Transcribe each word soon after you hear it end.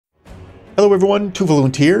Hello everyone,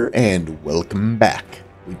 Toofelhoont here, and welcome back.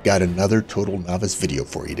 We've got another Total Novice video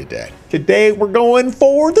for you today. Today we're going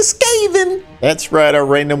for the Skaven! That's right, our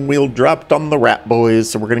random wheel dropped on the Rat Boys,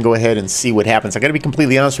 so we're gonna go ahead and see what happens. I gotta be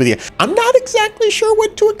completely honest with you, I'm not exactly sure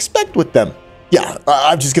what to expect with them. Yeah,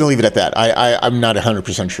 I'm just gonna leave it at that. I'm not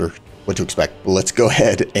 100% sure what to expect. Let's go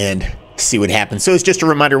ahead and see what happens. So it's just a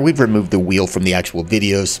reminder, we've removed the wheel from the actual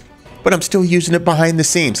videos, but I'm still using it behind the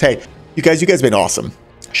scenes. Hey, you guys been awesome.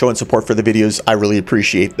 Showing support for the videos. I really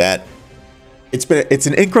appreciate that. It's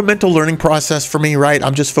an incremental learning process for me, right?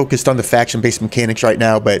 I'm just focused on the faction-based mechanics right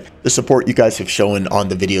now, but the support you guys have shown on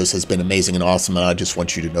the videos has been amazing and awesome, and I just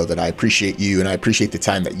want you to know that I appreciate you and I appreciate the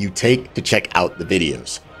time that you take to check out the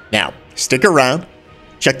videos. Now, stick around,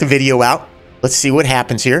 check the video out. Let's see what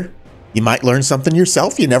happens here. You might learn something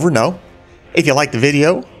yourself, you never know. If you like the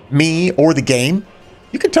video, me, or the game,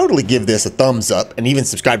 you can totally give this a thumbs up and even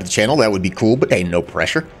subscribe to the channel. That would be cool, but hey, no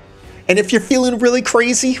pressure. And if you're feeling really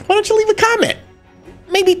crazy, why don't you leave a comment?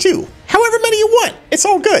 Maybe two. However many you want. It's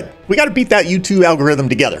all good. We got to beat that YouTube algorithm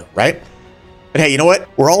together, right? But hey, you know what?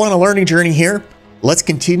 We're all on a learning journey here. Let's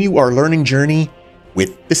continue our learning journey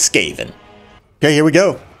with the Skaven. Okay, here we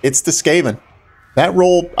go. It's the Skaven. That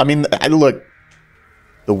roll, I mean, look,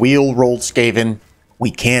 the wheel rolled Skaven.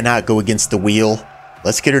 We cannot go against the wheel.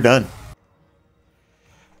 Let's get her done.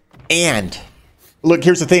 And look,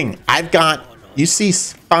 here's the thing. I've got, you see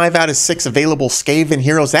 5 out of 6 available Skaven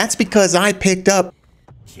heroes. That's because I picked up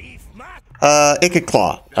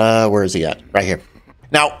Claw. Where is he at? Right here.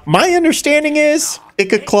 Now, my understanding is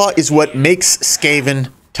Claw is what makes Skaven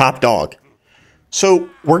top dog. So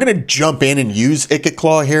we're going to jump in and use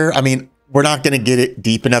Claw here. I mean, we're not going to get it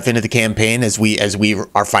deep enough into the campaign as we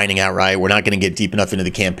are finding out, right? We're not going to get deep enough into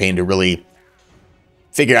the campaign to really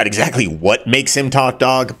figure out exactly what makes him top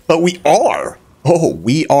dog, but we are. Oh,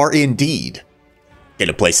 we are indeed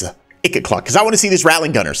gonna place a Claw because I want to see this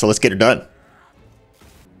Rattling Gunner. So let's get her done.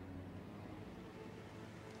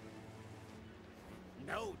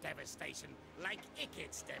 No devastation like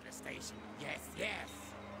Ickett's devastation. Yes, yes.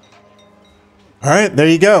 All right, there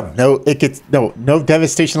you go. No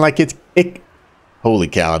devastation like it's Ick. Holy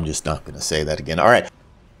cow! I'm just not gonna say that again. All right.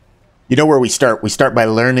 You know where we start. We start by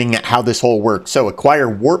learning how this whole works. So acquire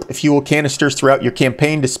warp fuel canisters throughout your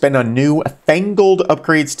campaign to spend on new fangled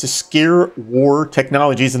upgrades to scare war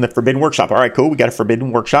technologies in the Forbidden Workshop. All right, cool. We got a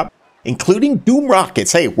Forbidden Workshop, including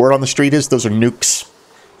Doomrockets. Hey, word on the street is those are nukes.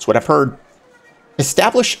 That's what I've heard.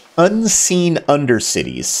 Establish unseen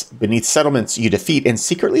undercities beneath settlements you defeat and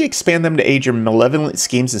secretly expand them to aid your malevolent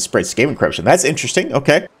schemes and spread Skaven corruption. That's interesting.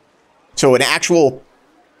 Okay. So an actual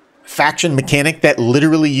faction mechanic that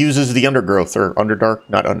literally uses the undergrowth or underdark,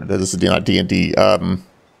 not under, this is not D&D,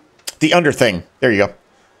 the under thing. There you go.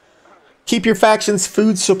 Keep your faction's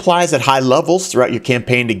food supplies at high levels throughout your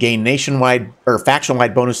campaign to gain nationwide or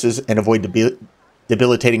faction-wide bonuses and avoid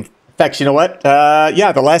debilitating effects. You know what?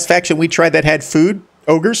 Yeah, the last faction we tried that had food,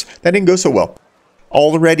 ogres, that didn't go so well.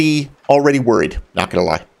 Already worried, not gonna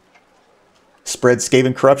lie. Spread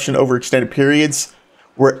Skaven corruption over extended periods.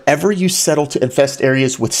 Wherever you settle to infest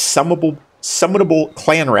areas with summonable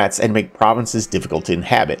clan rats and make provinces difficult to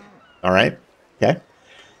inhabit. All right? Okay.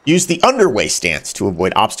 Use the underway stance to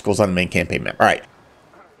avoid obstacles on the main campaign map. All right.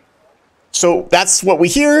 So that's what we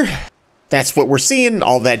hear. That's what we're seeing.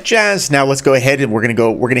 All that jazz. Now let's go ahead and we're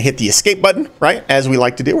gonna hit the escape button, right? As we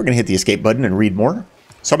like to do. We're gonna hit the escape button and read more.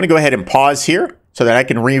 So I'm gonna go ahead and pause here so that I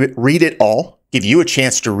can read it all. Give you a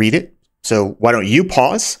chance to read it. So why don't you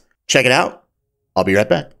pause? Check it out. I'll be right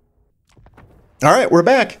back. All right, we're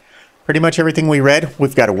back. Pretty much everything we read.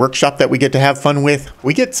 We've got a workshop that we get to have fun with.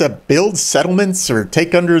 We get to build settlements or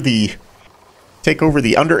take over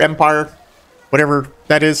the Under Empire, whatever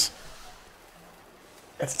that is.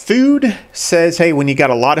 Food says, hey, when you got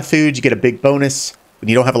a lot of food, you get a big bonus. When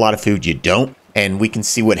you don't have a lot of food, you don't. And we can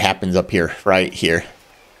see what happens up here, right here,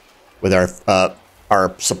 with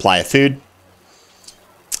our supply of food.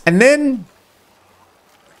 And then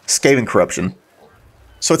Skaven corruption.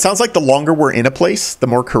 So it sounds like the longer we're in a place, the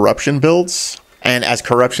more corruption builds. And as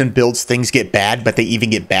corruption builds, things get bad, but they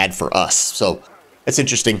even get bad for us. So that's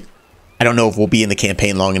interesting. I don't know if we'll be in the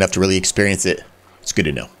campaign long enough to really experience it. It's good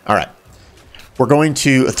to know. All right. We're going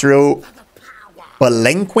to throw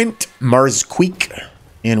Belenquint Marsqueak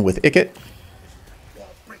in with Icket.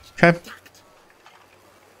 Okay.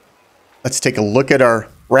 Let's take a look at our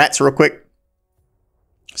rats real quick.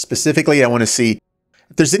 Specifically, I want to see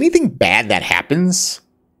if there's anything bad that happens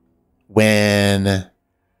when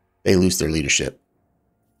they lose their leadership.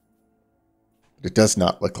 It does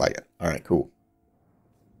not look like it. All right, cool.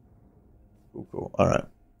 Cool. All right.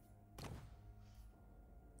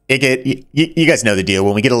 You guys know the deal.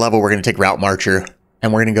 When we get a level, we're going to take Route Marcher,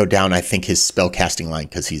 and we're going to go down, I think, his spellcasting line,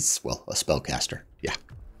 because he's, well, a spellcaster. Yeah.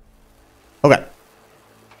 Okay.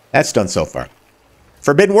 That's done so far.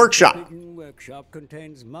 Forbidden Workshop. Forbidden Workshop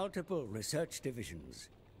contains multiple research divisions.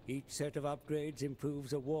 Each set of upgrades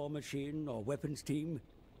improves a war machine or weapons team,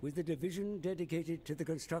 with a division dedicated to the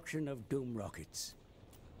construction of Doomrockets.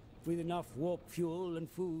 With enough warp fuel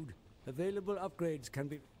and food, available upgrades can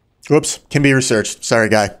be... Whoops, can be researched. Sorry,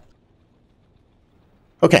 guy.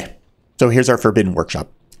 Okay, so here's our Forbidden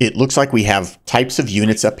Workshop. It looks like we have types of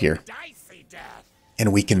units up here,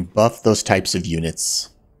 and we can buff those types of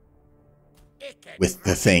units with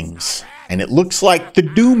the things. And it looks like the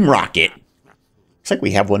Doomrocket. Looks like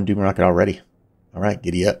we have one Doomrocket already. All right,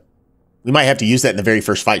 giddy up. We might have to use that in the very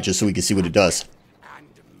first fight just so we can see what it does.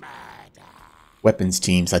 Weapons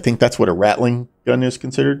teams. I think that's what a rattling gun is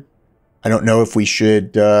considered. I don't know if we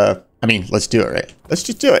should... I mean, let's do it, right? Let's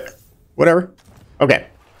just do it. Whatever. Okay.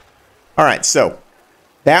 All right, so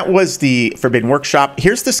that was the Forbidden Workshop.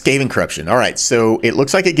 Here's the Skaven corruption. All right, so it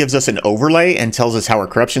looks like it gives us an overlay and tells us how our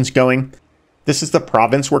corruption's going. This is the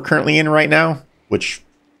province we're currently in right now, which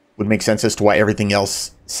would make sense as to why everything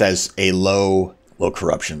else says a low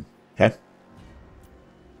corruption. Okay.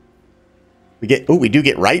 We do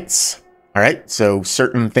get rights. All right, so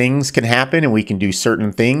certain things can happen, and we can do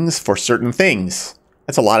certain things for certain things.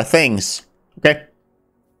 That's a lot of things. Okay.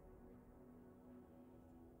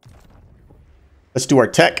 Let's do our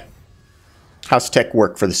tech. How's tech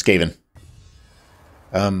work for the Skaven?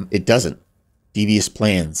 It doesn't. Devious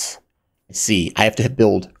plans. I see. I have to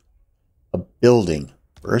build a building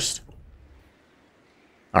first.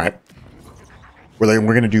 All right. We're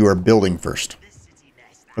going to do our building first.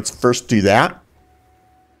 Let's first do that.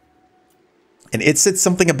 And it said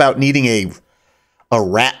something about needing a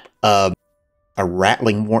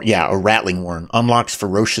rattling warren. Yeah, a rattling warren unlocks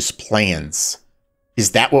ferocious plans.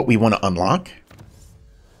 Is that what we want to unlock?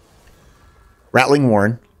 Rattling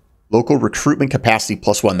warren, local recruitment capacity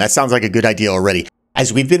 +1. That sounds like a good idea already.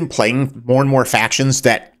 As we've been playing more and more factions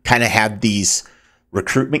that kind of have these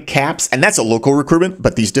recruitment caps, and that's a local recruitment,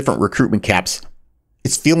 but these different recruitment caps,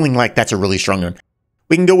 it's feeling like that's a really strong one.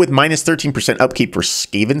 We can go with minus 13% upkeep for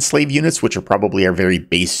Skaven slave units, which are probably our very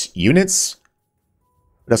base units.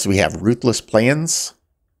 What else do we have? Ruthless plans.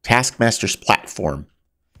 Taskmaster's platform.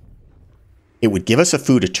 It would give us a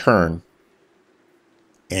food a turn.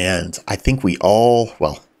 And I think we all,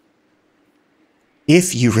 well,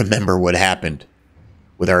 if you remember what happened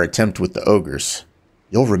with our attempt with the ogres,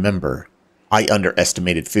 you'll remember I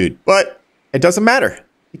underestimated food. But it doesn't matter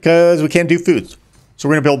because we can't do food. So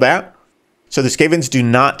we're going to build that. So the Skavens do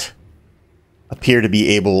not appear to be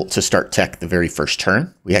able to start tech the very first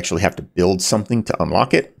turn. We actually have to build something to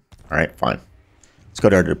unlock it. All right, fine. Let's go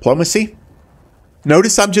to our diplomacy.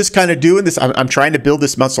 Notice I'm just kind of doing this. I'm trying to build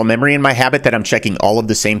this muscle memory in my habit that I'm checking all of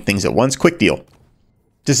the same things at once. Quick deal.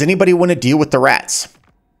 Does anybody want to deal with the rats?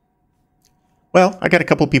 Well, I got a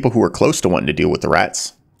couple of people who are close to wanting to deal with the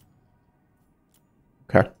rats.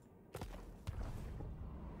 Okay.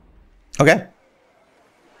 Okay.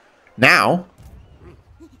 Now,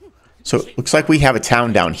 so it looks like we have a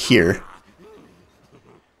town down here,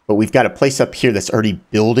 but we've got a place up here that's already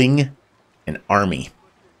building an army.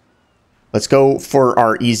 Let's go for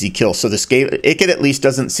our easy kill. So the Skaven, Ikit at least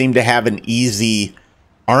doesn't seem to have an easy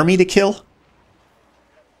army to kill,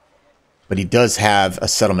 but he does have a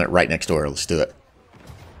settlement right next door. Let's do it.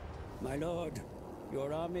 My lord,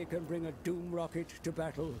 your army can bring a Doomrocket to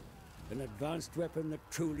battle, an advanced weapon that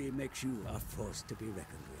truly makes you a force to be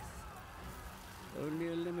reckoned with. Only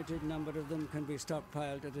a limited number of them can be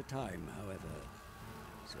stockpiled at a time, however,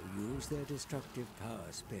 so use their destructive power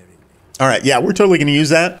sparingly. All right, yeah, we're totally going to use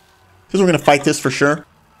that, because we're going to fight this for sure.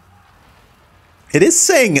 It is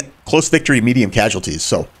saying close victory, medium casualties,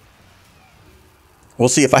 so we'll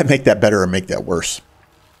see if I make that better or make that worse.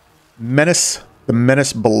 Menace, the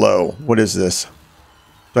menace below. What is this?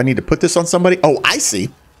 Do I need to put this on somebody? Oh, I see.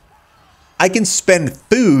 I can spend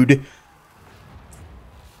food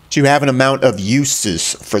to have an amount of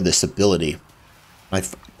uses for this ability. I'm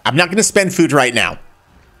not going to spend food right now.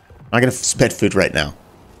 I'm not going to spend food right now.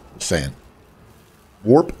 Just saying.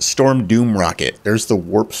 Warp Storm Doomrocket. There's the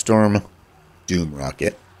Warp Storm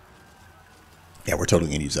Doomrocket. Yeah, we're totally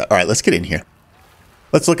going to use that. All right, let's get in here.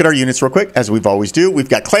 Let's look at our units real quick, as we've always do. We've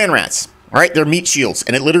got clan rats. All right, they're meat shields,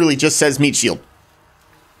 and it literally just says meat shield.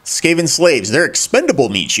 Skaven slaves, they're expendable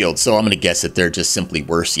meat shields, so I'm going to guess that they're just simply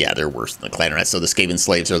worse. Yeah, they're worse than the clan rats. So the Skaven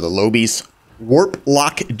slaves are the Lobies. Warp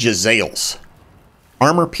Lock Jezzails.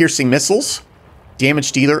 Armor piercing missiles,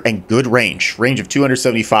 damage dealer, and good range. Range of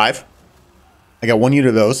 275. I got one unit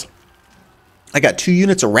of those. I got 2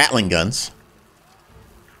 units of rattling guns.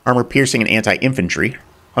 Armor piercing and anti-infantry.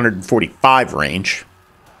 145 range.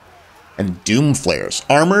 And doom flares.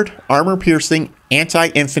 Armored, armor piercing,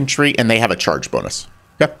 anti-infantry, and they have a charge bonus.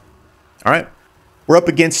 Okay. Alright. We're up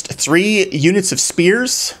against 3 units of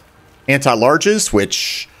spears. Anti-larges,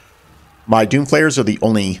 which my doom flares are the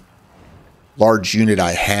only large unit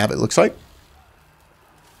I have, it looks like.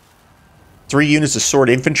 3 units of sword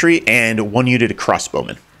infantry and 1 unit of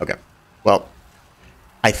crossbowmen. Okay. Well,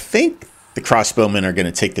 I think the crossbowmen are going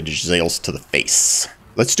to take the Jezzails to the face.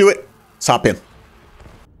 Let's do it. Let's hop in.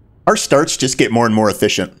 Our starts just get more and more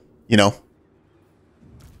efficient, you know.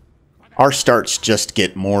 Our starts just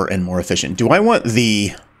get more and more efficient. Do I want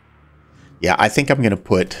the... Yeah, I think I'm going to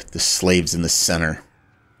put the slaves in the center.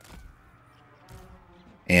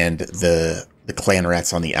 And the clan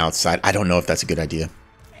rats on the outside. I don't know if that's a good idea.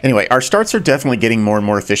 Anyway, our starts are definitely getting more and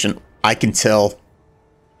more efficient. I can tell.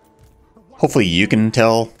 Hopefully you can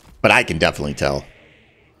tell, but I can definitely tell.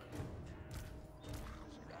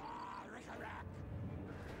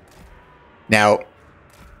 Now,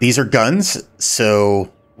 these are guns,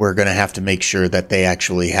 so we're going to have to make sure that they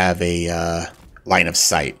actually have a line of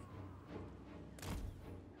sight.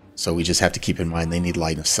 So we just have to keep in mind they need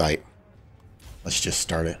line of sight. Let's just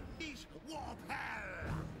start it.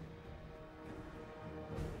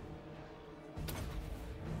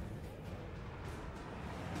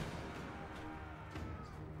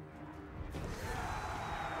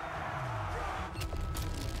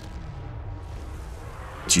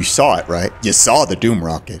 You saw it, right? You saw the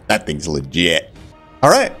Doomrocket. That thing's legit. All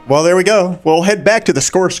right. Well, there we go. We'll head back to the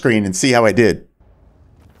score screen and see how I did.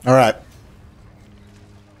 All right.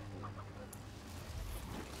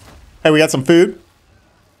 Hey, we got some food.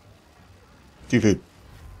 2 food.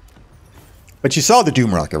 But you saw the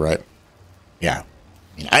Doomrocket, right? Yeah.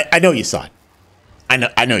 I know you saw it.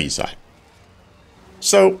 I know you saw it.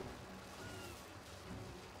 So,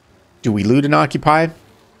 do we loot and occupy?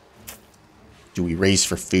 Do we raise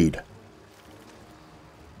for food?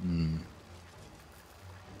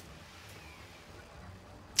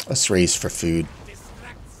 Let's raise for food.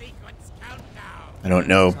 I don't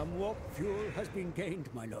know. Some warp fuel has been gained,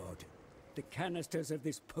 my lord. The canisters of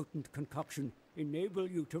this potent concoction enable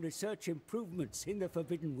you to research improvements in the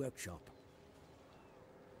Forbidden Workshop.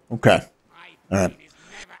 Okay. All right.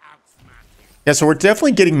 Yeah, so we're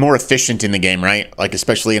definitely getting more efficient in the game, right? Like,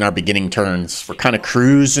 especially in our beginning turns. We're kind of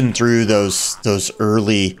cruising through those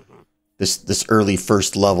early, this early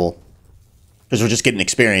first level. Because we're just getting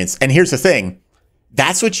experience. And here's the thing.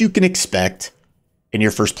 That's what you can expect in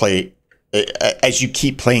your first play as you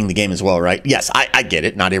keep playing the game as well, right? Yes, I get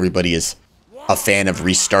it. Not everybody is a fan of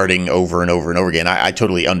restarting over and over and over again. I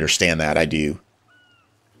totally understand that. I do.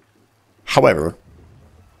 However,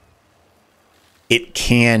 it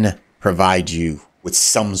can provide you with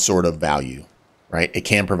some sort of value, right? It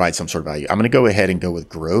can provide some sort of value. I'm going to go ahead and go with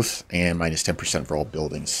growth and minus 10% for all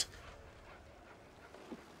buildings.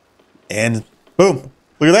 And boom,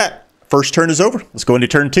 look at that. First turn is over. Let's go into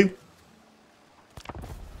turn 2.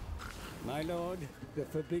 My lord, the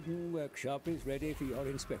Forbidden Workshop is ready for your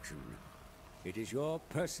inspection. It is your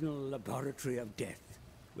personal laboratory of death,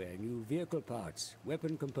 where new vehicle parts,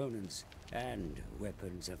 weapon components, and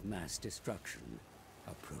weapons of mass destruction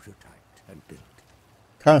are prototyped and built.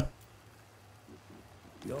 Okay.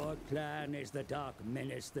 Your clan is the dark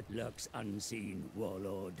menace that lurks unseen,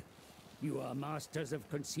 warlord. You are masters of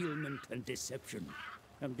concealment and deception,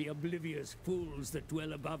 and the oblivious fools that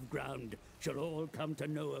dwell above ground shall all come to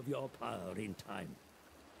know of your power in time.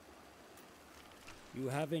 You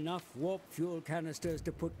have enough warp fuel canisters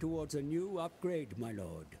to put towards a new upgrade, my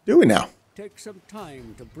lord. Do we now? Take some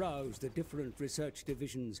time to browse the different research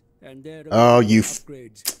divisions and their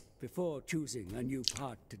upgrades before choosing a new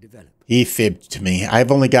part to develop. He fibbed to me. I've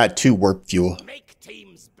only got 2 warp fuel. Make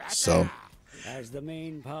teams better. So, as the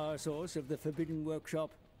main power source of the Forbidden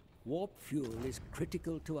Workshop, warp fuel is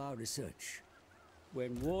critical to our research.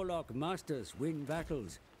 When warlock masters win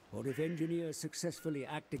battles, or if engineers successfully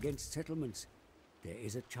act against settlements, there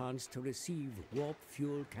is a chance to receive warp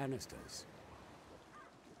fuel canisters.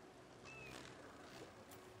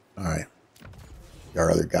 alright.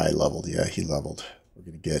 Our other guy leveled. Yeah, he leveled. We're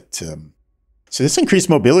going to get... So this increased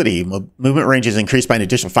mobility. Movement range is increased by an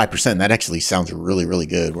additional 5%. That actually sounds really, really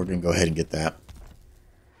good. We're going to go ahead and get that.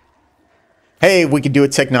 Hey, we can do a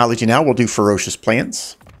technology now. We'll do ferocious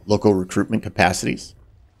plans. Local recruitment capacities.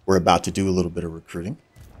 We're about to do a little bit of recruiting.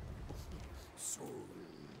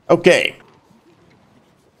 Okay. .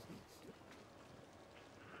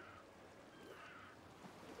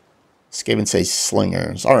 Skaven say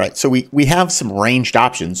slingers. All right, so we have some ranged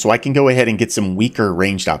options, so I can go ahead and get some weaker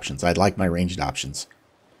ranged options. I'd like my ranged options.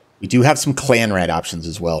 We do have some clan rat options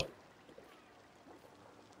as well.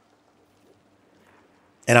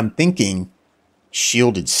 And I'm thinking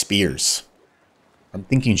shielded spears.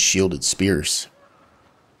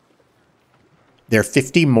 They're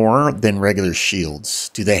 50 more than regular shields.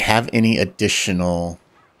 Do they have any additional?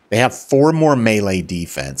 They have 4 more melee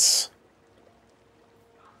defense.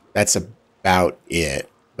 That's about it.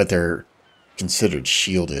 But they're considered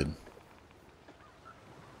shielded.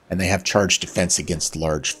 And they have charged defense against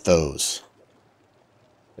large foes.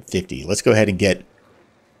 50. Let's go ahead and get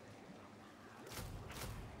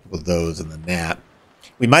with those in the nap.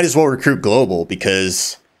 We might as well recruit global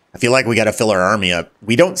because I feel like we got to fill our army up.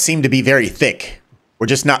 We don't seem to be very thick. We're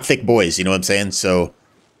just not thick boys, you know what I'm saying? So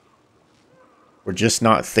we're just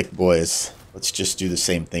not thick boys. Let's just do the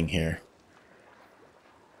same thing here.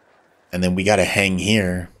 And then we got to hang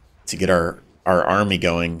here to get our army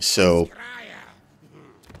going. So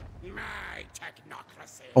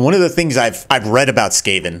one of the things I've read about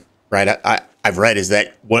Skaven, right? I've read is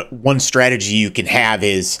that one strategy you can have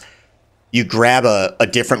is you grab a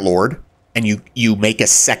different lord and you make a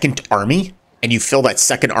second army and you fill that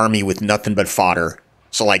second army with nothing but fodder.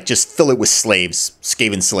 So like just fill it with slaves,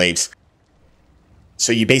 Skaven slaves.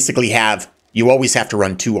 So you basically you always have to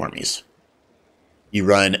run 2 armies. You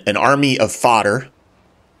run an army of fodder,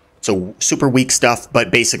 so super weak stuff,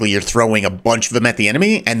 but basically you're throwing a bunch of them at the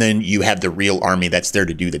enemy, and then you have the real army that's there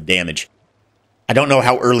to do the damage. I don't know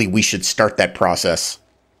how early we should start that process.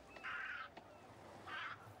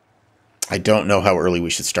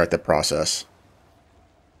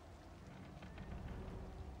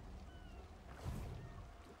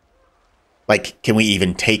 Like, can we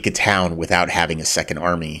even take a town without having a second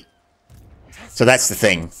army? So that's the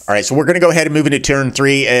thing. All right, so we're going to go ahead and move into turn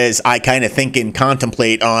 3 as I kind of think and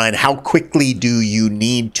contemplate on how quickly do you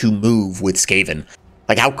need to move with Skaven?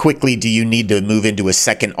 Like, how quickly do you need to move into a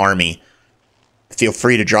second army? Feel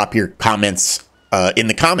free to drop your comments in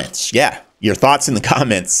the comments. Yeah, your thoughts in the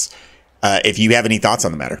comments if you have any thoughts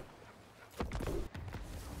on the matter.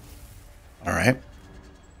 All right.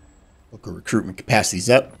 Local recruitment capacity's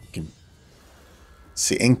up. You can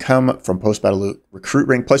see income from post-battle loot. Recruit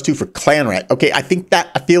rank +2 for clan rat. Okay, I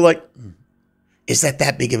feel like, is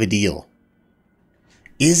that big of a deal?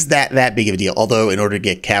 Is that big of a deal? Although, in order to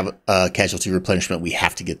get casualty replenishment, we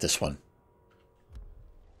have to get this one.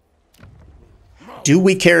 Do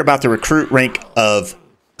we care about the recruit rank of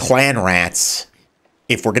clan rats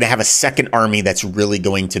if we're going to have a second army that's really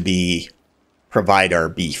going to provide our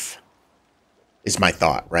beef? Is my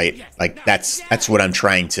thought, right? Like that's what I'm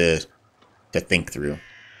trying to think through.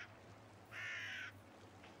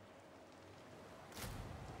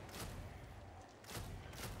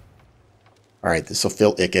 All right, this will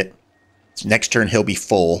fill Icket. Next turn he'll be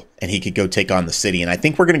full, and he could go take on the city. And I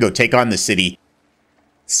think we're going to go take on the city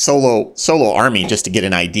solo army just to get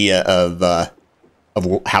an idea of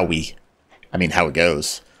how it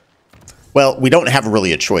goes. Well, we don't have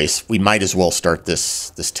really a choice. We might as well start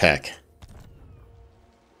this tech.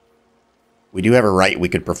 We do have a right we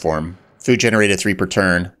could perform. Food generated 3 per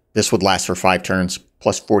turn. This would last for 5 turns,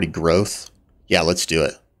 plus 40 growth. Yeah, let's do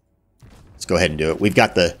it. Let's go ahead and do it. We've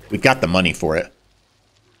got the money for it.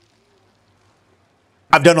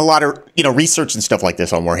 I've done a lot of research and stuff like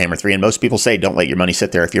this on Warhammer 3, and most people say don't let your money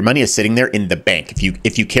sit there. If your money is sitting there in the bank,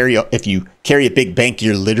 if you carry a big bank,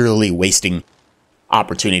 you're literally wasting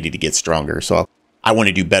opportunity to get stronger. So I want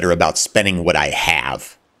to do better about spending what I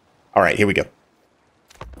have. All right, here we go.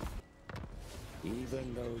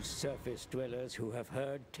 Even those surface dwellers who have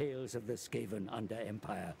heard tales of the Skaven under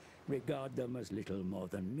Empire regard them as little more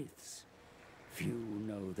than myths. Few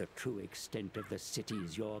know the true extent of the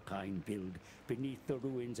cities your kind build beneath the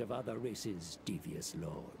ruins of other races, devious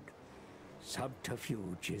lord.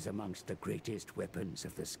 Subterfuge is amongst the greatest weapons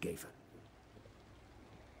of the Skaven.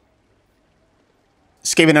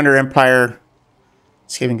 Skaven under Empire.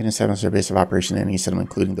 Skaven can establish their base of operation in any settlement,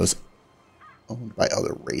 including those owned by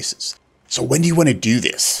other races. So when do you want to do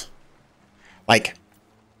this? Like,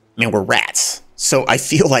 I mean, we're rats. So I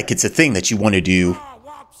feel like it's a thing that you want to do.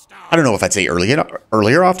 I don't know if I'd say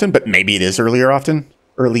earlier often, but maybe it is early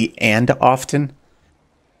and often.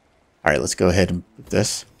 All right, let's go ahead and put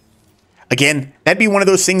this. Again, that'd be one of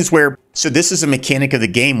those things where, so this is a mechanic of the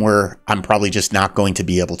game where I'm probably just not going to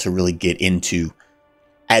be able to really get into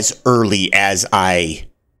as early as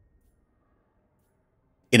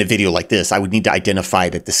in a video like this. I would need to identify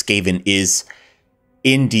that the Skaven is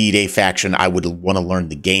indeed a faction I would want to learn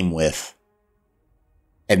the game with.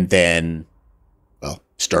 And then, well,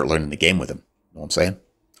 start learning the game with them. You know what I'm saying?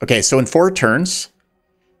 Okay, so in 4 turns,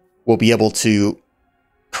 we'll be able to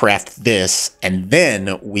craft this, and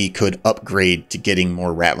then we could upgrade to getting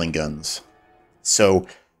more Rattling guns. So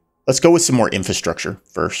let's go with some more infrastructure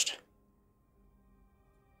first.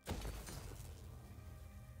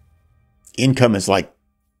 Income is like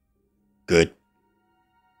good.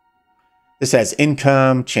 This has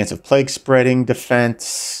income, chance of plague spreading,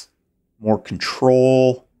 defense, more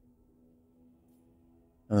control.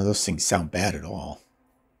 None of those things sound bad at all.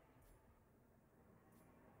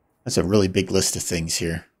 That's a really big list of things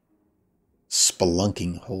here.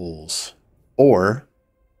 Spelunking holes. Or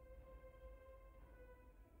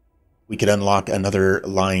we could unlock another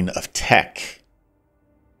line of tech.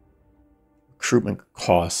 Recruitment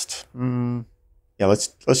cost. Yeah,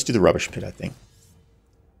 let's do the rubbish pit, I think.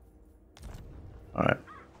 All right.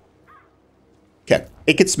 Okay,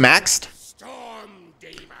 it gets maxed.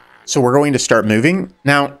 So we're going to start moving.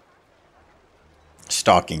 Now,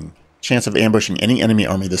 stalking. Chance of ambushing any enemy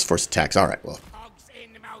army this force attacks. All right, well,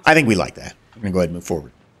 I think we like that. We're going to go ahead and move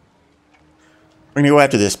forward. We're going to go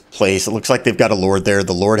after this place. It looks like they've got a lord there.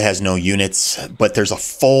 The lord has no units, but there's a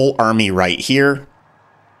full army right here.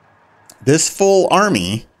 This full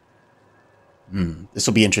army... this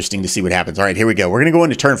will be interesting to see what happens. All right, here we go. We're going to go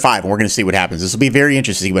into turn 5, and we're going to see what happens. This will be very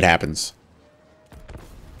interesting to see what happens.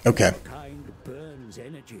 Okay. Kind burns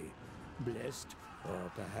energy. Blessed,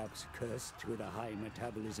 or perhaps cursed with a high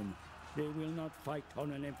metabolism, they will not fight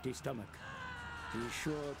on an empty stomach. Be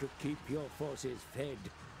sure to keep your forces fed,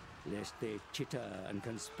 lest they chitter and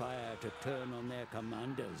conspire to turn on their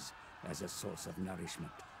commanders as a source of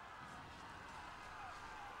nourishment.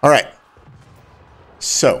 All right.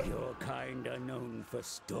 So. Your kind are known for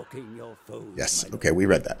stalking your foes. Yes. Okay, we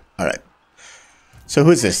read that. All right. So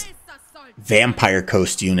who is this? Vampire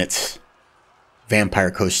Coast units.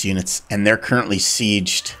 Vampire Coast units, and they're currently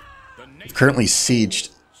sieged. They've currently sieged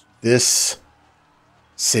this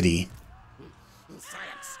city,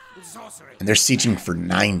 and they're sieging for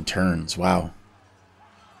 9 turns. Wow.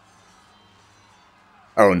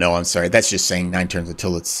 Oh no, I'm sorry. That's just saying 9 turns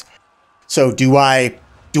until it's. So do I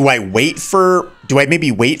wait for? Do I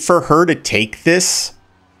maybe wait for her to take this?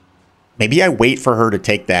 Maybe I wait for her to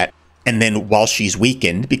take that, and then while she's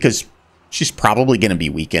weakened, because she's probably going to be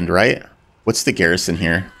weakened, right? What's the garrison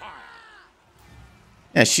here?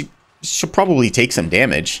 Yeah, she'll probably take some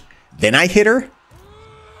damage. Then I hit her,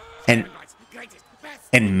 and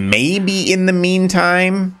maybe in the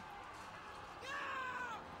meantime,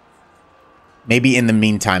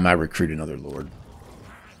 I recruit another lord.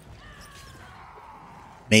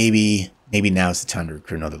 Maybe now's the time to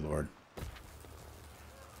recruit another lord.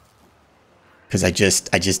 Because I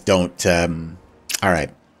just don't. All right.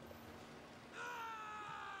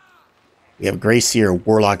 We have Gracier,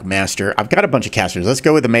 Warlock Master. I've got a bunch of casters. Let's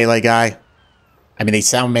go with the melee guy. I mean, they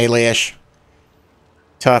sound melee-ish.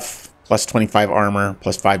 Tough, plus 25 armor,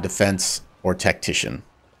 plus 5 defense, or tactician.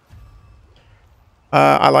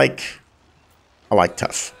 I like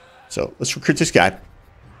tough. So let's recruit this guy.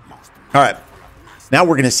 All right. Now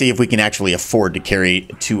we're going to see if we can actually afford to carry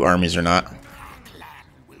 2 armies or not.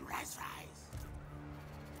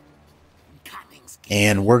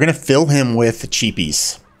 And we're going to fill him with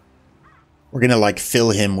cheapies. We're going to, like, fill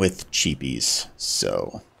him with cheapies.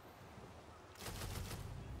 So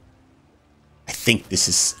I think this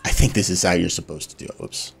is how you're supposed to do it.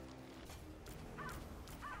 Whoops.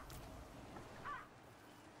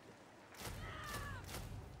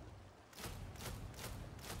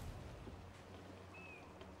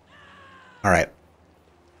 All right.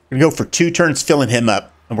 We're going to go for 2 turns filling him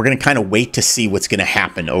up, and we're going to kind of wait to see what's going to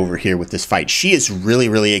happen over here with this fight. She is really,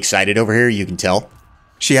 really excited over here, you can tell.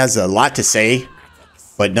 She has a lot to say,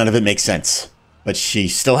 but none of it makes sense. But she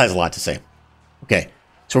still has a lot to say. Okay,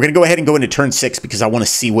 so we're going to go ahead and go into turn 6 because I want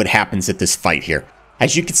to see what happens at this fight here.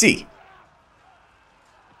 As you can see,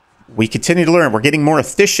 we continue to learn. We're getting more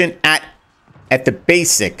efficient at the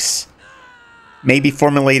basics. Maybe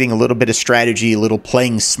formulating a little bit of strategy, a little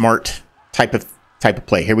playing smart type of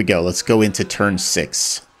play. Here we go. Let's go into turn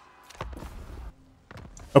 6.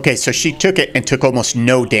 Okay, so she took it and took almost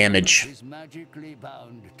no damage. Is magically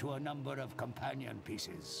bound to a number of companion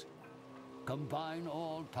pieces. Combine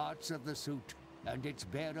all parts of the suit, and its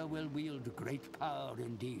bearer will wield great power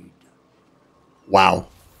indeed. Wow.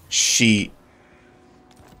 She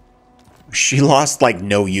lost like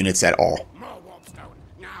no units at all.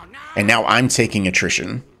 And now I'm taking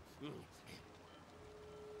attrition.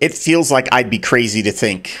 It feels like I'd be crazy to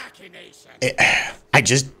think.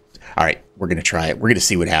 All right, we're going to try it. We're going to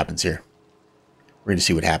see what happens here. We're going to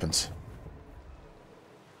see what happens.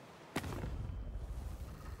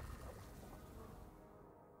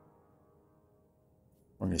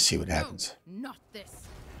 We're going to see what happens. Not this.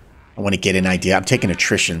 I want to get an idea. I'm taking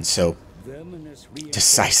attrition, so Verminous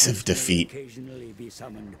decisive reinforcements may defeat. occasionally be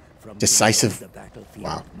summoned from Decisive. beyond the battlefield,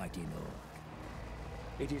 Wow. mighty Lord.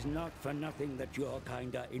 It is not for nothing that your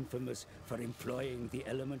kind are infamous for employing the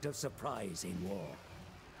element of surprise in war.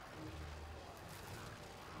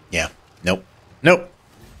 Yeah. Nope. Nope.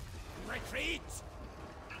 Retreat!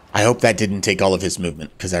 I hope that didn't take all of his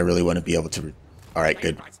movement, because I really want to be able to... All right,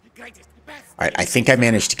 good. Greatest, best. All right, I think I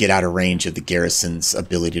managed to get out of range of the garrison's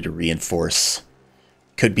ability to reinforce.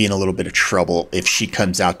 Could be in a little bit of trouble if she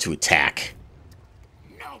comes out to attack.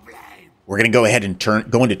 No blame. We're going to go ahead and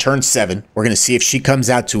go into turn 7. We're going to see if she comes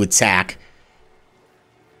out to attack.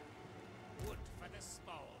 Wood for the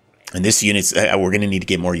small blade. And this unit's... we're going to need to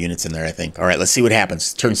get more units in there, I think. All right, let's see what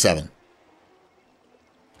happens. Turn 7.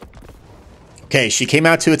 Okay, she came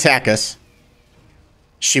out to attack us.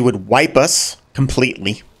 She would wipe us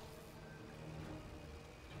completely.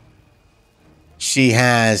 She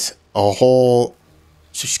has a whole...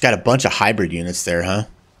 So she's got a bunch of hybrid units there, huh?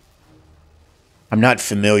 I'm not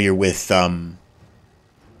familiar with the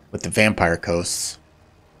vampire coasts.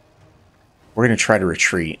 We're going to try to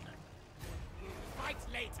retreat. Fight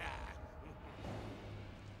later.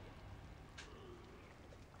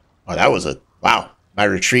 Oh, that was a... Wow. My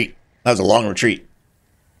retreat. That was a long retreat.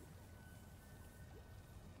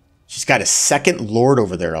 She's got a second lord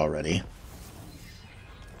over there already.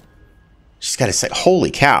 She's got a second... Holy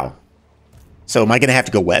cow. So am I going to have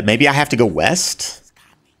to go west? Maybe I have to go west?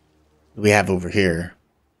 What do we have over here?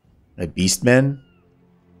 Beastmen?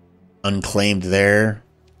 Unclaimed there.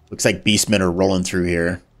 Looks like beastmen are rolling through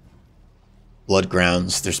here. Blood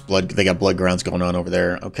grounds. There's blood. They got blood grounds going on over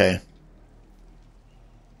there. Okay.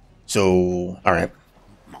 So, all right.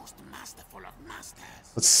 Most masterful of masters.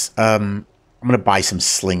 Let's, I'm going to buy some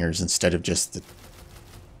slingers instead of just the...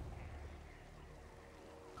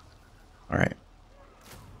 All right.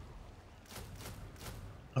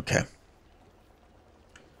 Okay.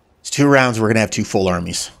 It's 2 rounds. We're going to have 2 full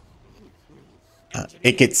armies.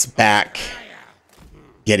 It gets back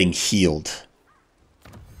getting healed.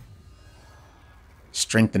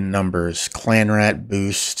 Strength in numbers. Clan rat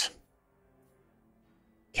boost.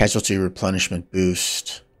 Casualty replenishment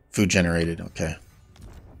boost. Food generated. Okay.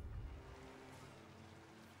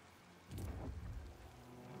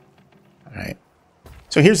 All right.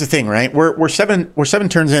 So here's the thing, right? We're seven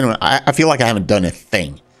turns in. I feel like I haven't done a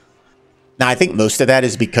thing. Now I think most of that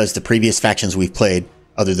is because the previous factions we've played,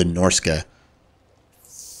 other than Norska,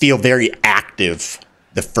 feel very active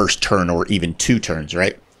the first turn or even 2 turns,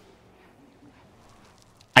 right?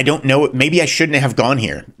 I don't know. Maybe I shouldn't have gone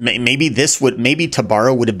here. Maybe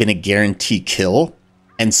Tabaro would have been a guaranteed kill.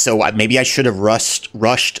 And so maybe I should have rushed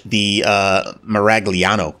the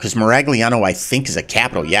Maragliano. Because Maragliano, I think, is a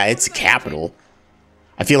capital. Yeah, it's a capital.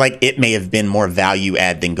 I feel like it may have been more value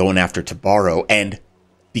add than going after Tabaro. And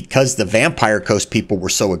because the Vampire Coast people were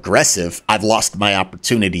so aggressive, I've lost my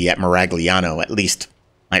opportunity at Maragliano. At least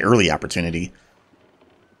my early opportunity.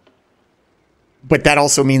 But that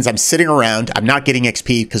also means I'm sitting around. I'm not getting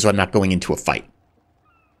XP because I'm not going into a fight.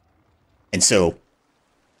 And so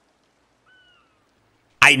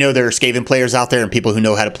I know there are Skaven players out there and people who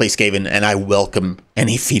know how to play Skaven, and I welcome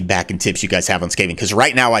any feedback and tips you guys have on Skaven. Because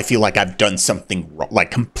right now I feel like I've done something wrong,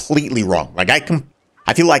 like completely wrong. Like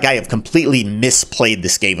I feel like I have completely misplayed the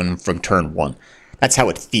Skaven from turn 1. That's how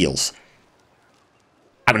it feels.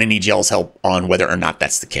 I'm going to need y'all's help on whether or not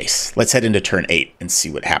that's the case. Let's head into turn 8 and see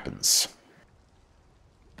what happens.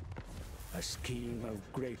 A scheme of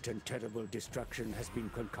great and terrible destruction has been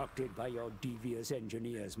concocted by your devious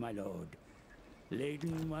engineers, my lord.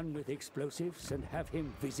 Laden one with explosives and have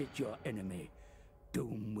him visit your enemy.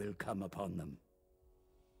 Doom will come upon them.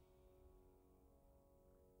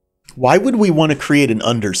 Why would we want to create an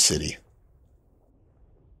undercity?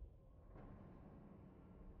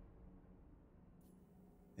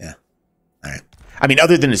 Yeah. All right. I mean,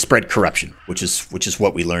 other than to spread corruption, which is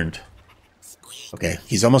what we learned. Okay,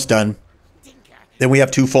 he's almost done. Then we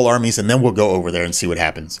have 2 full armies, and then we'll go over there and see what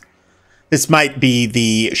happens. This might be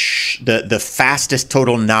the fastest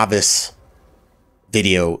total novice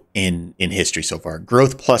video in history so far.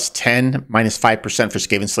 Growth plus 10, minus 5% for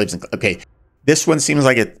Skaven slaves. Okay, this one seems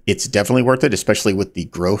like it's definitely worth it, especially with the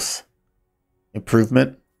growth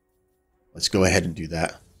improvement. Let's go ahead and do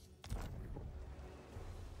that.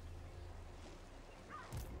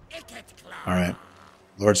 All right.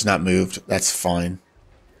 Lord's not moved. That's fine.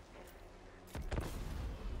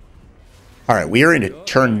 All right, we are into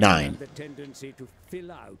turn 9. The tendency to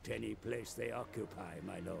fill out any place they occupy,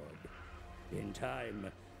 my lord. In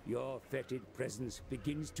time, your fetid presence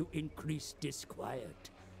begins to increase disquiet.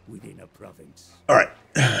 within a province. All right,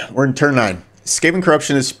 we're in turn 9. Skaven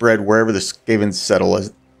corruption is spread wherever the Skavens settle,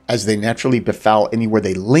 as they naturally befoul anywhere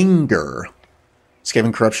they linger.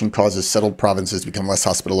 Skaven corruption causes settled provinces to become less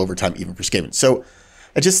hospitable over time, even for Skaven. So,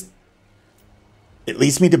 it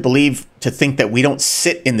leads me to think that we don't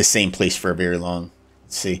sit in the same place for very long.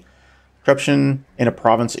 Let's see. Corruption in a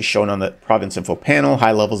province is shown on the province info panel.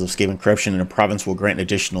 High levels of Skaven corruption in a province will grant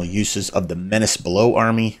additional uses of the menace below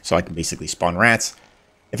army, so I can basically spawn rats.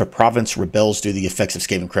 If a province rebels due to the effects of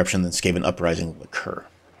Skaven corruption, then Skaven uprising will occur.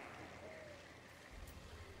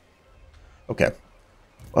 Okay.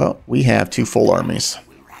 Well, we have 2 full armies.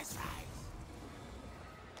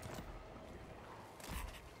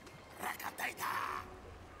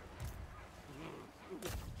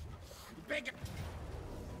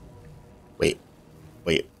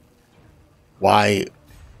 Wait. Why?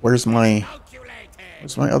 Where's my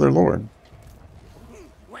other lord?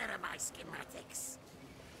 Where are my schematics?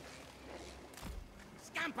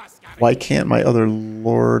 Why can't my other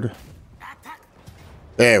lord?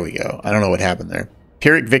 There we go. I don't know what happened there.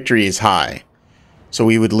 Pyrrhic victory is high, so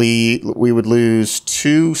we would lose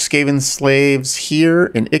 2 Skaven slaves here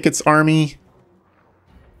in Ikit's army.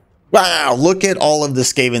 Wow! Look at all of the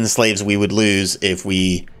Skaven slaves we would lose if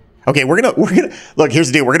we. Okay, we're gonna look. Here's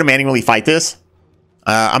the deal. We're gonna manually fight this.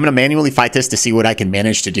 I'm gonna manually fight this to see what I can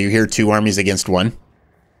manage to do here. 2 armies against 1.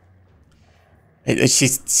 It's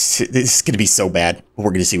just, this is gonna be so bad. But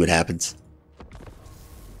we're gonna see what happens.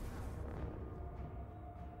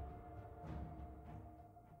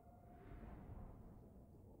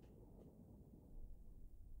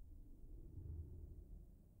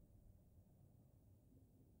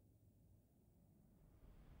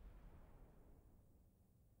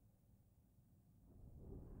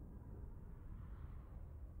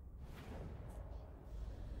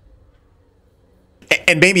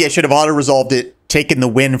 And maybe I should have auto-resolved it, taken the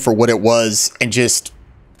win for what it was, and just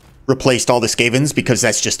replaced all the Skavens, because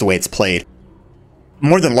that's just the way it's played.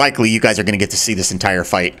 More than likely, you guys are going to get to see this entire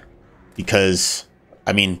fight. Because,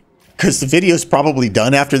 I mean, because the video's probably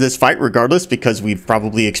done after this fight regardless, because we've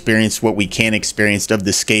probably experienced what we can experience of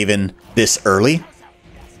the Skaven this early.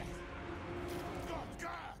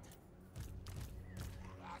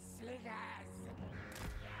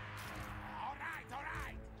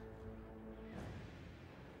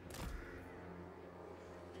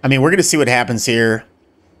 I mean, we're going to see what happens here.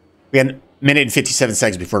 We got a minute and 57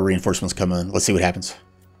 seconds before reinforcements come in. Let's see what happens.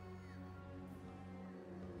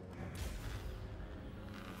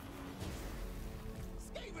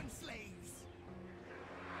 Skaven slaves.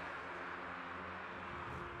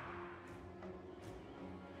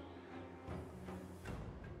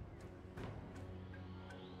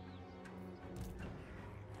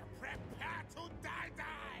 Prepare to die.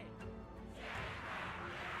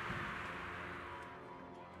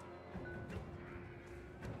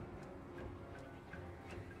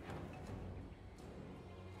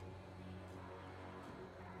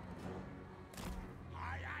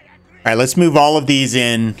 All right, let's move all of these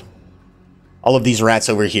in. All of these rats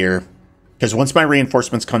over here. Because once my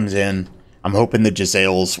reinforcements comes in, I'm hoping the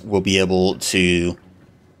Jezzails will be able to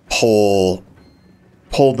pull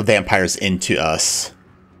the vampires into us.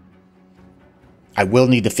 I will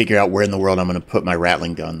need to figure out where in the world I'm going to put my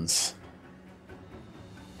rattling guns.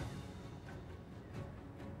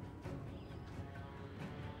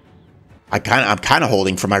 I'm kind of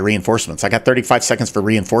holding for my reinforcements. I got 35 seconds for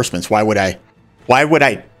reinforcements. Why would I?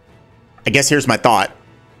 I guess here's my thought.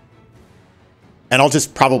 And I'll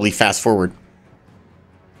just probably fast forward.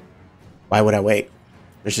 Why would I wait?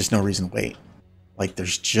 There's just no reason to wait. Like,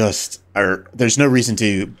 there's no reason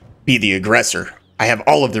to be the aggressor. I have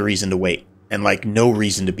all of the reason to wait. And, like, no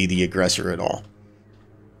reason to be the aggressor at all.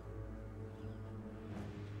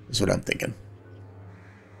 That's what I'm thinking.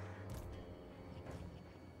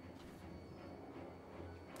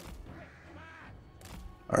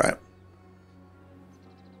 All right.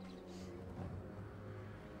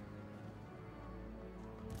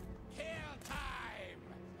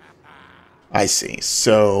 I see.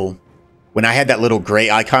 So when I had that little gray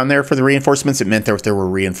icon there for the reinforcements, it meant that there were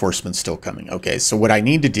reinforcements still coming. Okay, so what I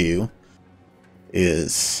need to do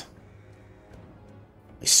is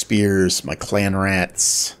my spears, my clan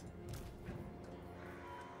rats.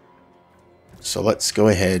 So let's go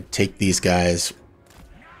ahead, take these guys.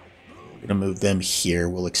 We're going to move them here.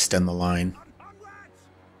 We'll extend the line.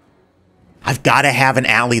 I've got to have an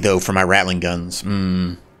alley, though, for my rattling guns.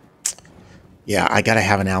 Yeah, I gotta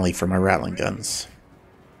have an alley for my rattling guns.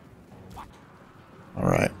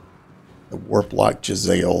 Alright. The Warplock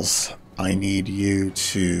Jezzails. I need you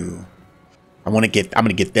to... I'm gonna get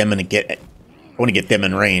them and get want to get them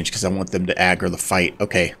in range because I want them to aggro the fight.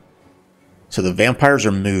 Okay. So the vampires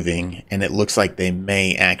are moving, and it looks like they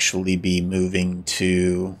may actually be moving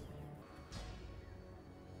to...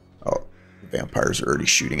 Oh, the vampires are already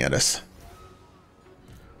shooting at us.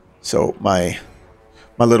 So my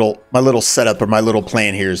little setup or my little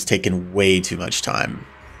plan here is taking way too much time.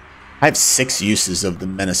 I have 6 uses of the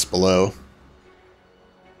menace below.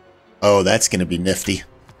 Oh, that's going to be nifty.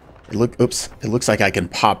 It looks like I can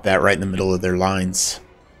pop that right in the middle of their lines.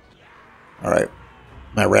 All right.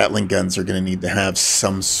 My rattling guns are going to need to have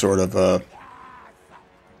some sort of a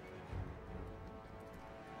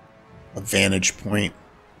vantage point.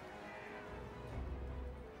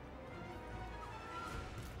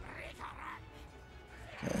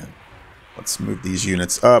 Okay. Let's move these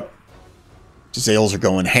units up. Jezzails are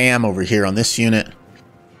going ham over here on this unit.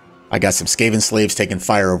 I got some Skaven slaves taking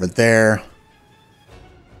fire over there.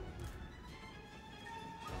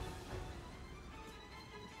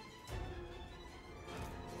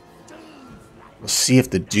 We'll see if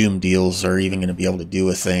the Doom deals are even going to be able to do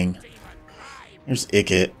a thing. Here's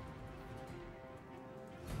Ikit.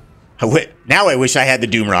 Now I wish I had the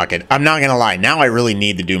Doomrocket. I'm not going to lie. Now I really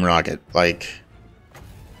need the Doomrocket. Like,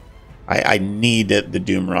 I need the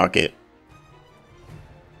Doomrocket.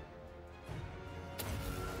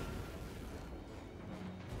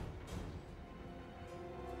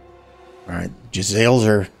 Alright,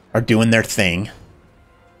 Jezzails are doing their thing.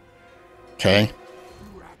 Okay.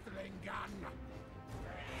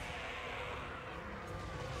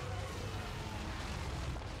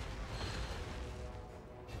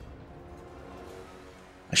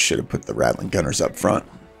 I should have put the rattling gunners up front.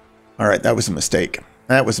 Alright, that was a mistake.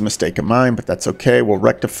 That was a mistake of mine, but that's okay. We'll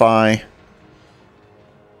rectify.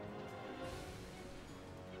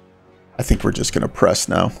 I think we're just going to press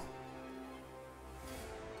now.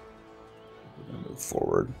 We're going to move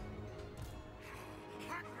forward.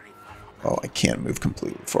 Oh, I can't move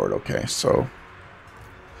completely forward. Okay, so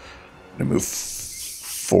I'm going to move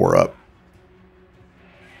 4 up.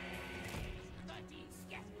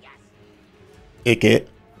 Ikit.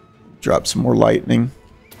 Drop some more lightning.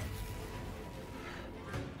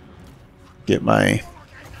 Get my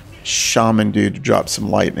shaman dude to drop some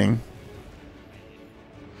lightning.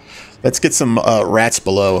 Let's get some rats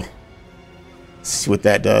below. Let's see what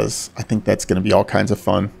that does. I think that's going to be all kinds of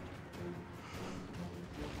fun.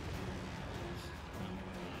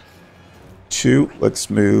 2. Let's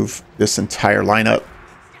move this entire lineup.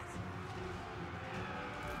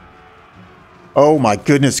 Oh my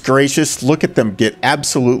goodness gracious. Look at them get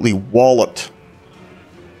absolutely walloped.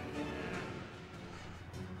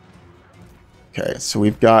 Okay, so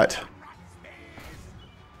we've got...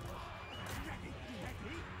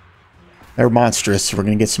 They're monstrous, so we're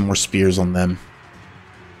going to get some more spears on them.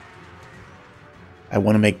 I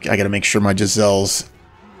gotta make sure my Jezzails...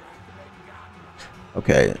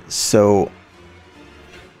 Okay, so...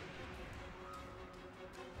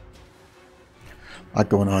 A lot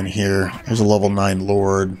going on here. There's a level 9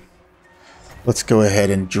 Lord. Let's go ahead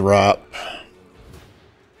and drop...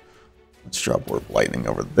 Let's drop Warp Lightning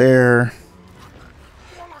over there.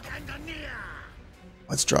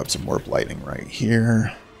 Let's drop some Warp Lightning right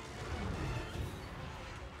here.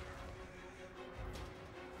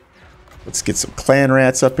 Let's get some clan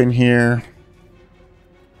rats up in here.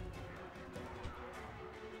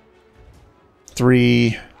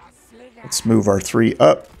 3. Let's move our 3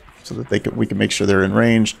 up so that we can make sure they're in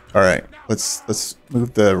range. All right, let's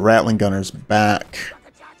move the rattling gunners back.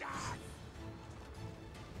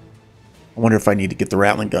 I wonder if I need to get the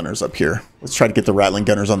rattling gunners up here. Let's try to get the rattling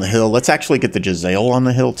gunners on the hill. Let's actually get the Jezzail on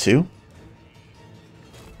the hill too.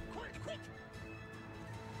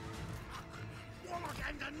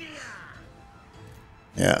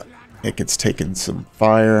 Yeah, it gets taken some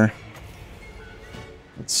fire.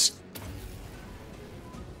 Let's...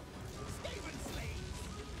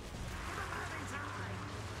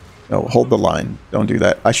 No, hold the line. Don't do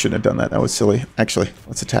that. I shouldn't have done that. That was silly. Actually,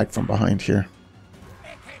 let's attack from behind here.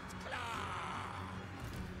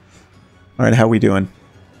 All right, how we doing?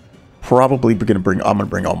 Probably I'm gonna bring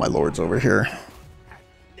all my lords over here.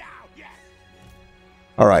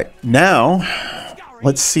 All right, now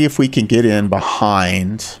let's see if we can get in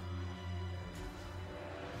behind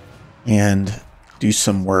and do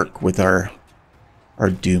some work with our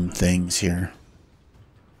Doom things here.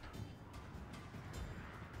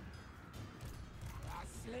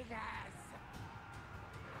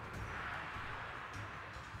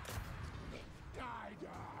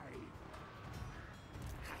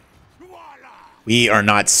 We're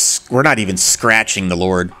not even scratching the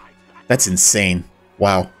Lord. That's insane.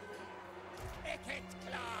 Wow.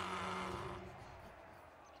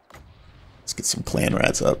 Let's get some clan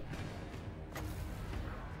rats up.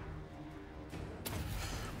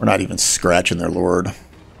 We're not even scratching their lord.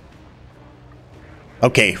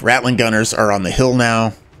 Okay, Rattling Gunners are on the hill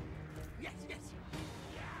now.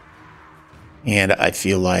 And I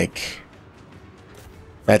feel like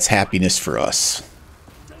that's happiness for us.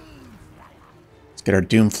 Let's get our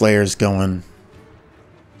Doom Flayers going.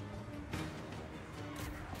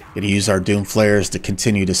 Gonna use our Doom Flayers to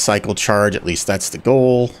continue to cycle charge. At least that's the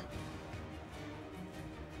goal.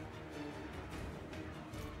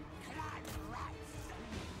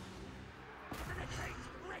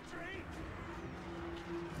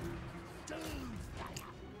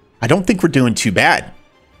 I don't think we're doing too bad.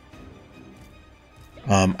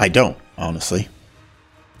 I don't, honestly.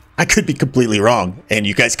 I could be completely wrong, and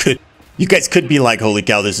you guys could be like, holy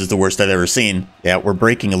cow, this is the worst I've ever seen. Yeah, we're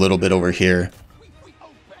breaking a little bit over here.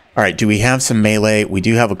 All right, do we have some melee? We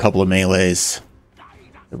do have a couple of melees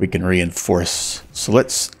that we can reinforce. So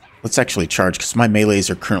let's actually charge, because my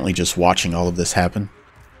melees are currently just watching all of this happen.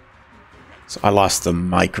 So I lost the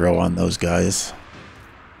micro on those guys.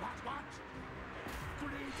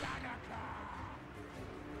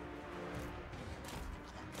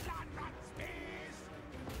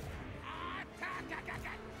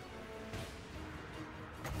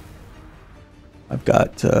 I've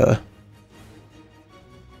got, all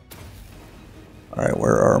right,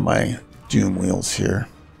 where are my Doom wheels here?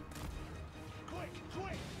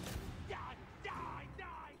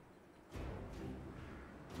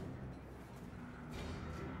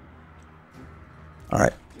 All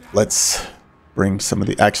right, let's bring some of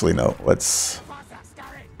the, actually no, let's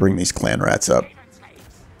bring these clan rats up.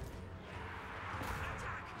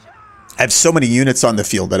 I have so many units on the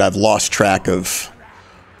field that I've lost track of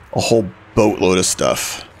a whole boatload of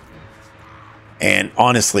stuff. And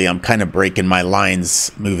honestly, I'm kind of breaking my lines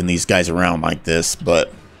moving these guys around like this,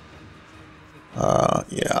 but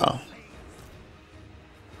yeah.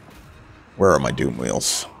 Where are my Doom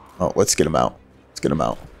wheels? Oh, let's get them out. Let's get them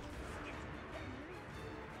out.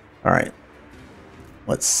 All right.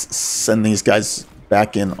 Let's send these guys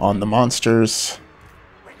back in on the monsters.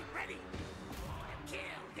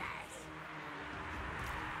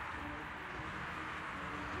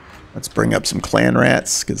 Let's bring up some clan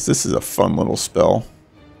rats, because this is a fun little spell.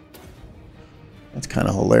 That's kind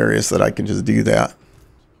of hilarious that I can just do that.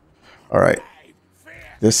 Alright.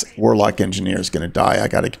 This Warlock Engineer is going to die. I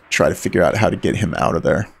got to try to figure out how to get him out of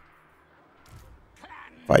there.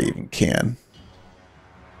 If I even can.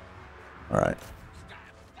 Alright.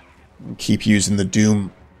 Keep using the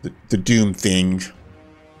Doom, the Doom thing.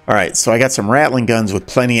 Alright, so I got some Rattling Guns with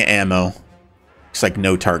plenty of ammo. Looks like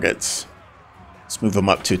no targets. Let's move them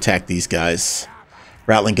up to attack these guys.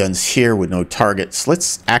 Rattling Guns here with no targets.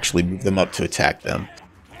 Let's actually move them up to attack them.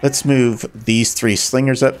 Let's move these 3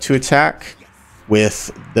 Slingers up to attack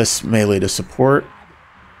with this melee to support.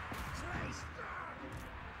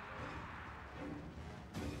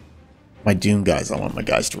 My Doom guys, I want my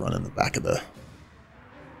guys to run in the back of the...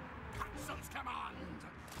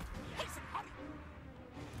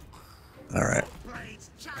 Alright.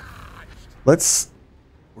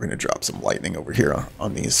 We're going to drop some lightning over here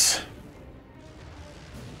on these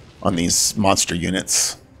monster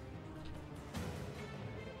units.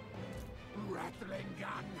 Rattling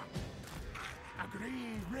gun. Agree,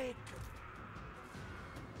 Rick.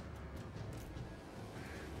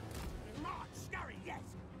 March, scurry, yes.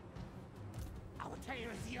 Our tale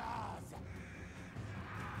is yours.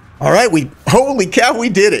 All right, holy cow, we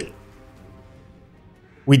did it.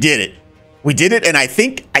 We did it. We did it, and I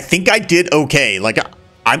think I did okay. Like,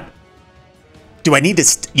 do I need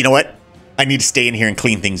to, you know what? I need to stay in here and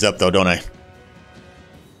clean things up, though, don't I?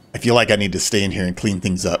 I feel like I need to stay in here and clean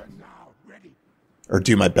things up. Or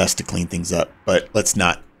do my best to clean things up, but let's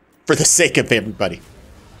not. For the sake of everybody.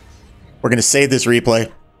 We're going to save this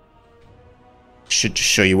replay. Should just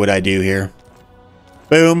show you what I do here.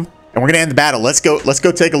 Boom. And we're going to end the battle. Let's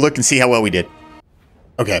go take a look and see how well we did.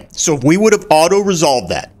 Okay, so if we would have auto-resolved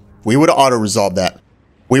that, we were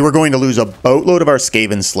going to lose a boatload of our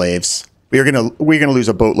Skaven slaves. We're gonna lose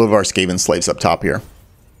a boatload of our Skaven slaves up top here.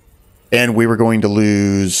 And we were going to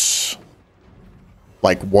lose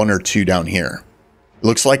like 1 or 2 down here. It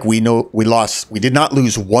looks like we did not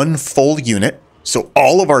lose 1 full unit. So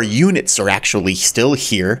all of our units are actually still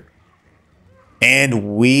here.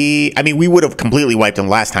 And we would have completely wiped them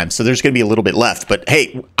last time. So there's going to be a little bit left. But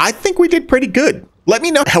hey, I think we did pretty good. Let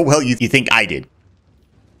me know how well you think I did.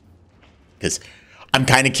 Because I'm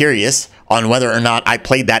kind of curious on whether or not I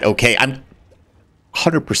played that okay. I'm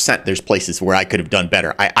 100% there's places where I could have done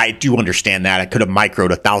better. I do understand that. I could have microed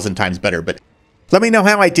 1,000 times better. But let me know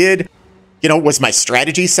how I did. you know, was my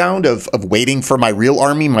strategy sound of waiting for my real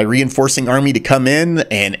army, my reinforcing army to come in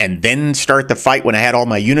and then start the fight when I had all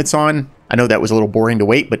my units on? I know that was a little boring to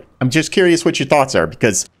wait, but I'm just curious what your thoughts are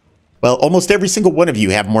because, well, almost every single one of you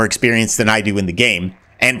have more experience than I do in the game,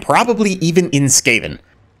 and probably even in Skaven.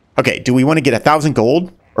 Okay, do we want to get 1,000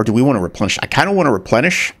 gold, or do we want to replenish? I kind of want to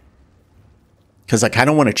replenish, because I kind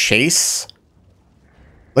of want to chase.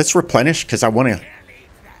 Let's replenish, because I want to...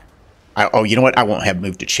 oh, you know what? I won't have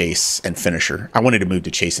moved to chase and finisher. I wanted to move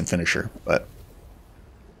to chase and finisher, but...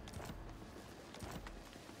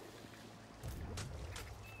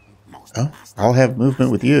 Oh, I'll have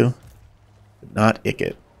movement with you, but not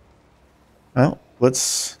Icket. Well,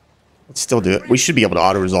 let's still do it. We should be able to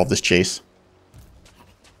auto-resolve this chase.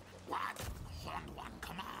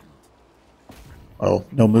 Oh,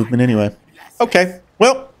 no movement anyway. Okay,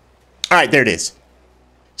 well, all right, there it is.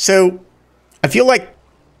 So, I feel like,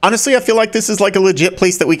 honestly, I feel like this is like a legit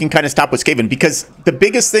place that we can kind of stop with Skaven, because the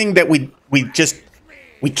biggest thing that we're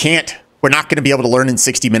not going to be able to learn in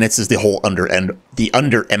 60 minutes is the whole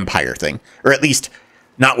under empire thing, or at least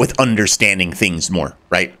not with understanding things more,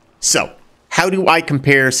 right? So, how do I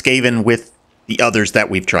compare Skaven with the others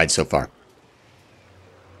that we've tried so far?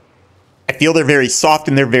 I feel they're very soft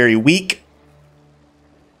and they're very weak,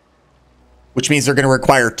 which means they're going to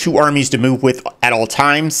require 2 armies to move with at all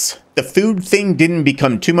times. The food thing didn't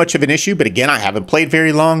become too much of an issue, but again, I haven't played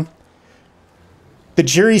very long. The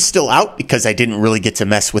jury's still out because I didn't really get to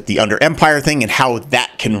mess with the Under Empire thing and how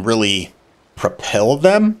that can really propel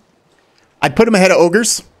them. I'd put them ahead of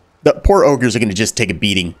Ogres. The poor Ogres are going to just take a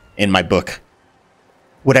beating in my book.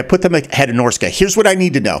 Would I put them ahead of Norska? Here's what I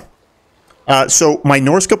need to know. So my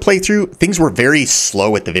Norska playthrough, things were very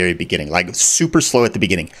slow at the very beginning, like super slow at the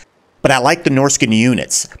beginning. But I like the Norskan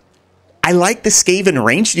units. I like the Skaven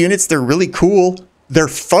ranged units. They're really cool. They're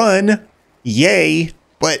fun. Yay.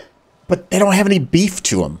 But they don't have any beef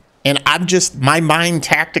to them. And my mind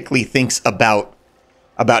tactically thinks about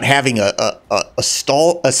having a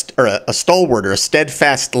stalwart or a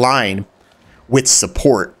steadfast line with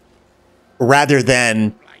support rather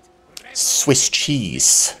than Swiss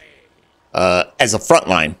cheese as a front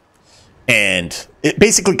line. And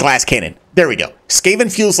basically glass cannon. There we go.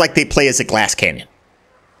 Skaven feels like they play as a glass cannon.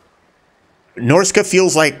 Norska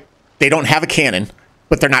feels like they don't have a cannon,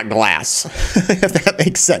 but they're not glass. If that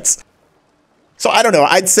makes sense. So I don't know.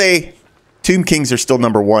 I'd say Tomb Kings are still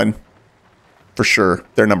number 1. For sure.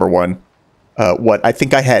 They're number 1. I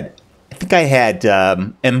think I had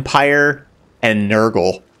Empire and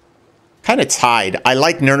Nurgle kind of tied. I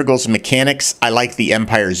like Nurgle's mechanics. I like the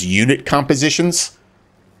Empire's unit compositions.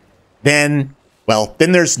 Then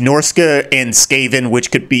there's Norska and Skaven,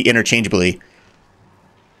 which could be interchangeably.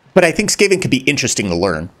 But I think Skaven could be interesting to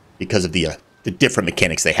learn because of the different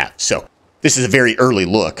mechanics they have. So this is a very early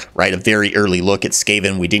look, right? A very early look at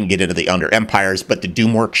Skaven. We didn't get into the Under Empires, but the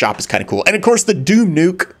Doom Workshop is kind of cool. And of course, the Doom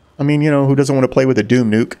Nuke. I mean, you know, who doesn't want to play with a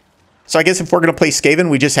Doom Nuke? So I guess if we're going to play Skaven,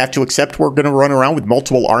 we just have to accept we're going to run around with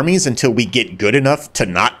multiple armies until we get good enough to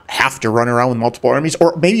not have to run around with multiple armies.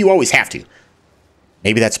 Or maybe you always have to.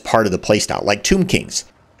 Maybe that's part of the playstyle, like Tomb Kings.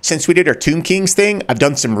 Since we did our Tomb Kings thing, I've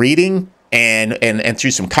done some reading and through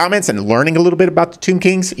some comments and learning a little bit about the Tomb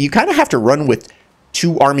Kings. You kind of have to run with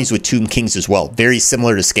 2 armies with Tomb Kings as well. Very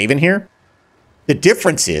similar to Skaven here. The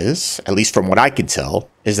difference is, at least from what I can tell,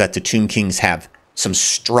 is that the Tomb Kings have some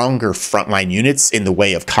stronger frontline units in the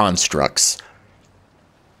way of constructs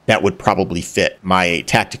that would probably fit my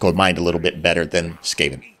tactical mind a little bit better than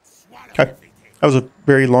Skaven. Okay. That was a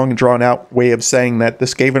very long and drawn out way of saying that the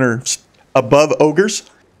Skaven are above Ogres,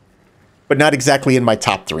 but not exactly in my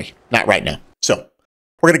top 3. Not right now. So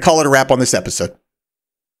we're going to call it a wrap on this episode,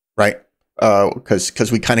 right?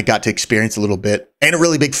 Because we kind of got to experience a little bit and a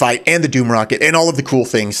really big fight and the Doomrocket and all of the cool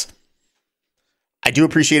things. I do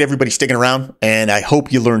appreciate everybody sticking around, and I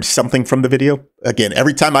hope you learned something from the video. Again,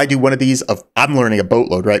 every time I do one of these, I'm learning a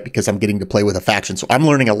boatload, right? Because I'm getting to play with a faction, so I'm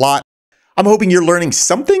learning a lot. I'm hoping you're learning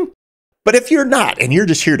something. But if you're not, and you're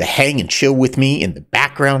just here to hang and chill with me in the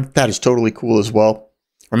background, that is totally cool as well.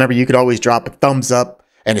 Remember, you could always drop a thumbs up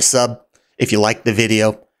and a sub if you like the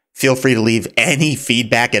video. Feel free to leave any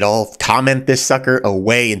feedback at all. Comment this sucker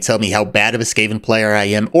away and tell me how bad of a Skaven player I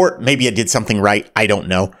am. Or maybe I did something right. I don't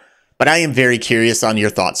know. But I am very curious on your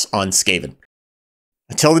thoughts on Skaven.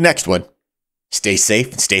 Until the next one, stay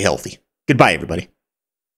safe and stay healthy. Goodbye, everybody.